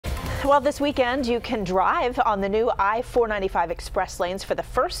Well, this weekend you can drive on the new I-495 express lanes for the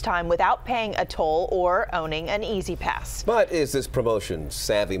first time without paying a toll or owning an E-ZPass. But is this promotion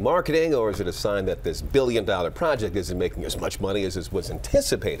savvy marketing, or is it a sign that this billion-dollar project isn't making as much money as was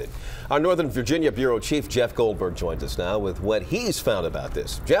anticipated? Our Northern Virginia Bureau Chief Jeff Goldberg joins us now with what he's found about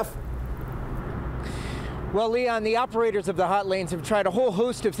this. Jeff? Well, Leon, the operators of the hot lanes have tried a whole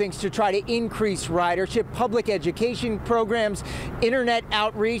host of things to try to increase ridership, public education programs, internet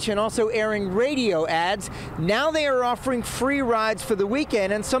outreach, and also airing radio ads. Now they are offering free rides for the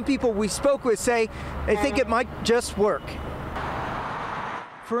weekend, and some people we spoke with say they think it might just work.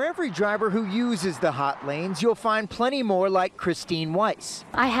 For every driver who uses the hot lanes, you'll find plenty more like Christine Weiss.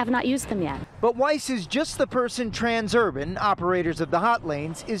 I have not used them yet. But Weiss is just the person Transurban, operators of the hot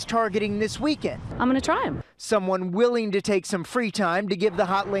lanes, is targeting this weekend. I'm going to try them. Someone willing to take some free time to give the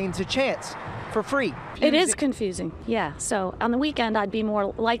hot lanes a chance for free. It is confusing, yeah. So on the weekend, I'd be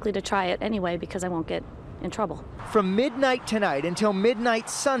more likely to try it anyway because I won't get in trouble. From midnight tonight until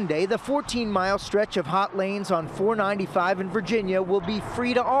midnight Sunday, the 14-mile stretch of hot lanes on 495 in Virginia will be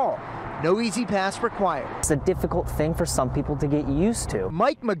free to all. No E-ZPass required. It's a difficult thing for some people to get used to.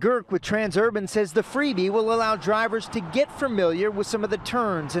 Mike McGurk with Transurban says the freebie will allow drivers to get familiar with some of the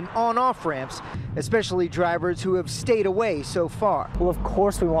turns and on-off ramps, especially drivers who have stayed away so far. Well, of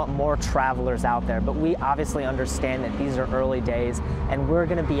course we want more travelers out there, but we obviously understand that these are early days and we're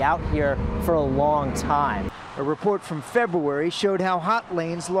going to be out here for a long time. A report from February showed how hot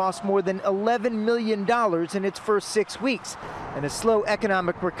lanes lost more than $11 million in its first 6 weeks, and a slow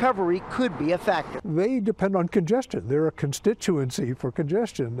economic recovery could be a factor. They depend on congestion. They're a constituency for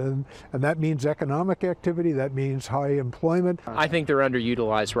congestion, and that means economic activity, that means high employment. I think they're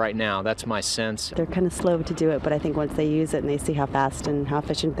underutilized right now. That's my sense. They're kind of slow to do it, but I think once they use it and they see how fast and how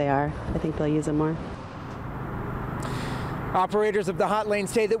efficient they are, I think they'll use it more. Operators of the hot lanes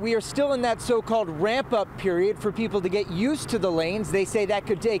say that we are still in that so-called ramp-up period for people to get used to the lanes. They say that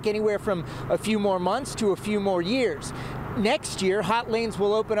could take anywhere from a few more months to a few more years. Next year, hot lanes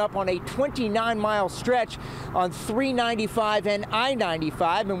will open up on a 29-mile stretch on 395 and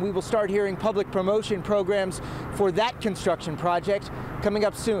I-95, and we will start hearing public promotion programs for that construction project coming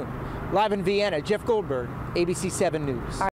up soon. Live in Vienna, Jeff Goldberg, ABC 7 News.